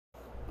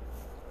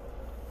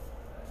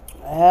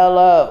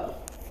Hello.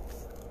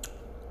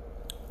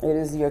 It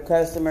is your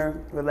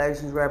customer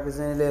relations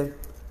representative,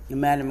 your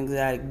Madam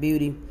Exotic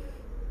Beauty.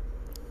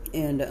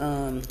 And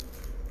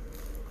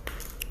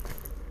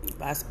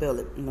if I spill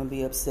it, I'm gonna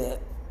be upset.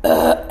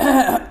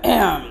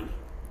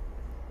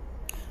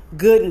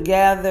 Good and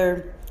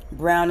Gather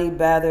brownie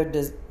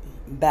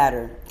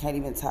batter. Can't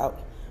even talk.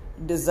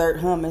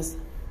 Dessert hummus.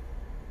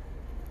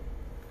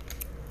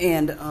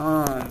 And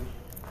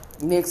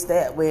mix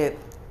that with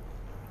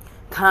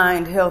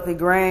Kind healthy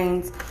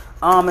grains,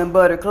 almond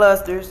butter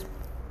clusters.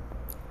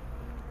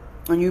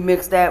 And you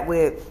mix that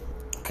with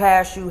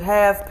cashew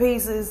half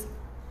pieces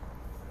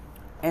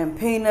and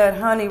peanut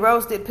honey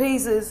roasted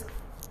pieces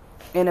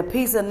and a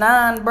piece of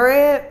naan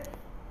bread.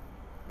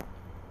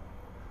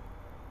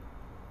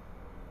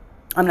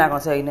 I'm not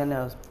going to tell you nothing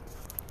else.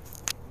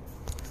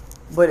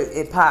 But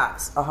it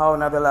pops a whole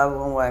nother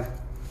level and way.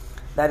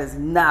 That is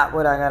not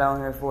what I got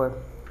on here for.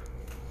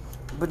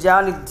 But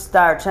y'all need to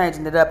start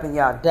changing it up in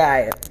y'all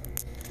diet.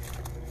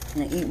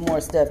 And eat more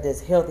stuff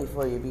that's healthy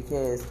for you,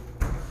 because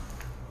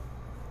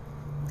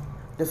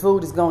the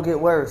food is going to get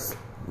worse,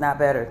 not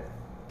better.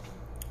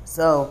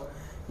 So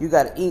you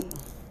got to eat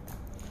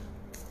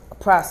a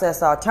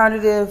processed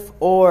alternative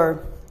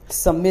or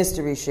some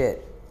mystery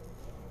shit.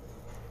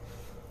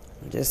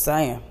 I'm just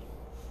saying.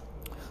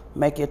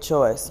 Make your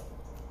choice.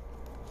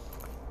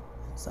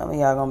 Some of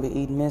y'all going to be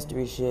eating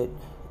mystery shit.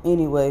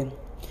 Anyway,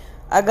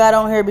 I got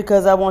on here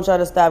because I want y'all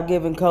to stop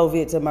giving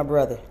COVID to my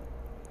brother.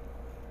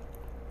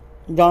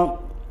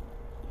 Don't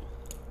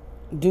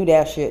do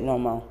that shit no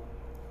more.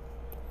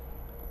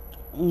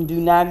 Do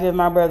not give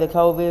my brother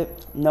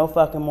COVID no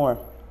fucking more.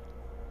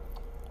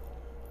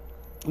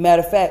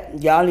 Matter of fact,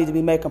 y'all need to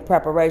be making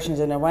preparations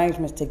and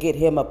arrangements to get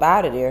him up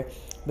out of there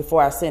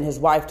before I send his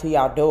wife to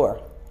y'all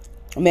door.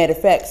 Matter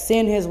of fact,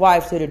 send his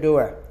wife to the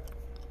door.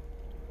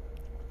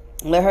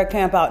 Let her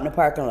camp out in the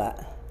parking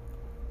lot.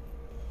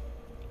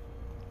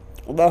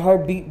 Let her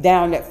beat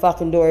down that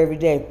fucking door every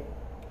day.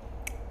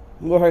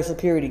 With her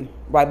security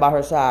right by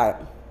her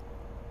side.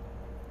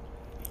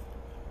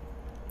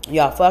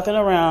 Y'all fucking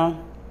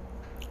around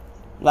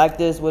like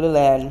this with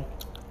Aladdin.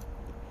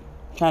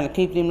 Trying to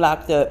keep him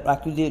locked up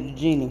like you did the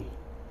genie.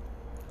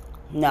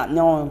 Not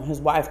knowing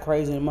his wife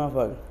crazy and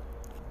motherfucker.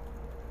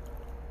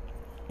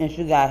 And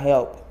she got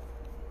help.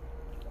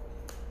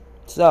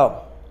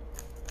 So,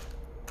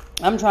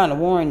 I'm trying to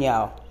warn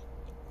y'all.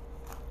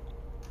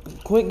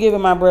 Quit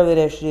giving my brother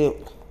that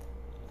shit.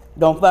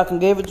 Don't fucking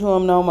give it to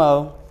him no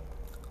more.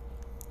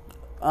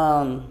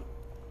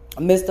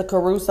 Mr.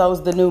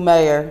 Caruso's the new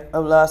mayor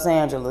of Los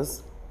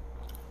Angeles.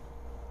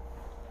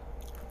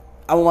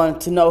 I want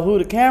to know who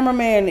the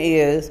cameraman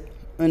is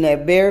in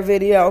that bear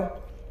video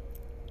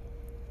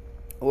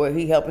where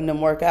he helping them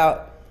work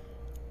out.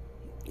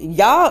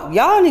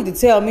 Y'all need to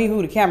tell me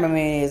who the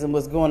cameraman is and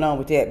what's going on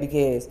with that,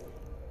 because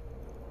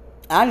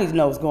I need to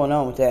know what's going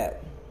on with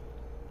that.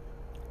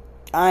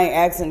 I ain't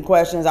asking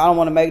questions. I don't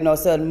want to make no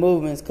sudden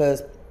movements,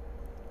 because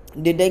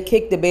did they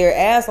kick the bear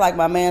ass like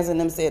my mans and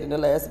them said in the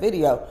last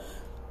video?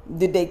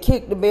 Did they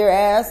kick the bear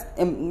ass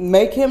and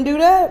make him do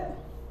that?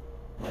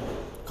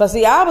 Because,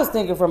 see, I was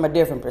thinking from a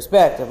different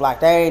perspective.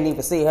 Like, they ain't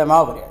even see him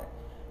over there.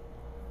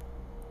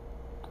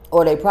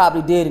 Or they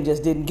probably did and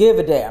just didn't give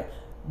a damn.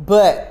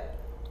 But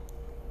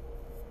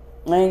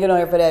I ain't get on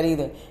here for that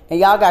either. And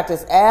y'all got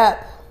this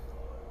app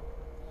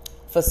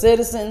for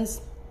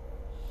citizens.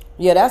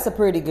 Yeah, that's a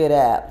pretty good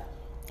app.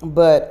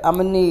 But I'm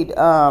going to need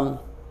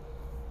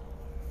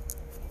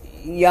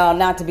y'all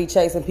not to be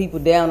chasing people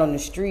down on the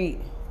street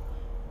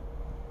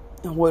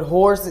with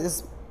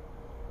horses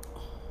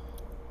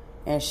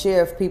and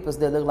sheriff peoples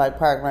that look like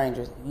park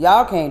rangers.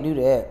 Y'all can't do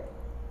that.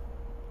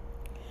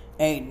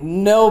 Ain't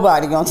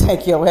nobody gonna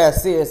take your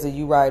ass seriously.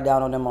 You ride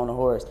down on them on a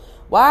horse.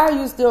 Why are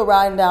you still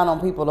riding down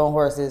on people on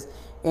horses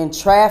in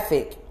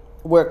traffic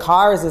where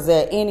cars is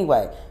at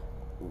anyway?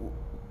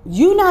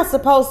 You not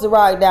supposed to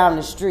ride down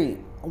the street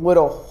with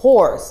a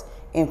horse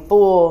in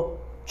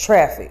full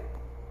traffic.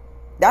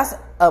 That's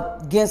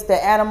against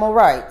the animal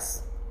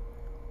rights.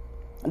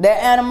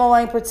 That animal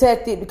ain't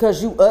protected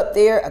because you up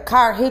there, a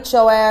car hit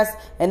your ass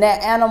and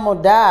that animal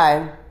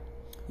died.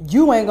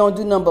 You ain't gonna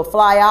do nothing but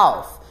fly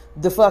off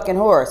the fucking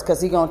horse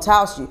because he gonna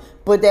toss you.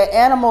 But that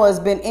animal has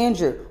been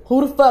injured.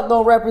 Who the fuck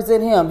gonna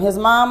represent him? His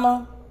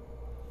mama?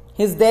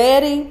 His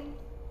daddy?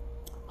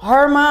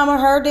 Her mama?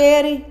 Her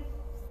daddy?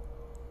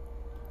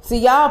 See,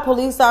 y'all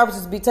police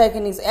officers be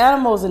taking these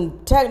animals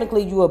and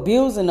technically you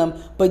abusing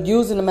them, but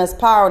using them as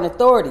power and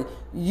authority.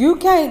 You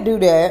can't do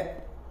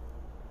that.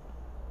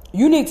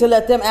 You need to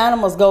let them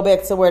animals go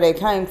back to where they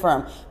came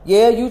from.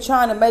 Yeah, you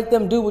trying to make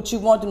them do what you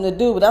want them to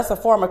do, but that's a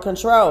form of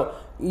control.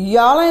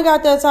 Y'all ain't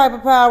got that type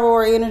of power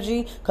or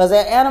energy, because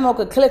that animal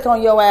could click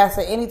on your ass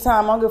at any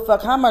time. I don't give a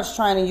fuck how much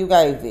training you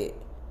gave it.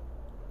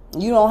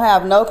 You don't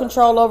have no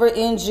control over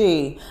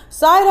NG.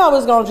 Side hoe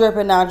is going to drip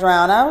and not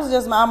drown. That was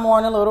just my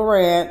morning little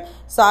rant.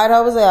 Side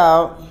hoe is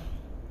out.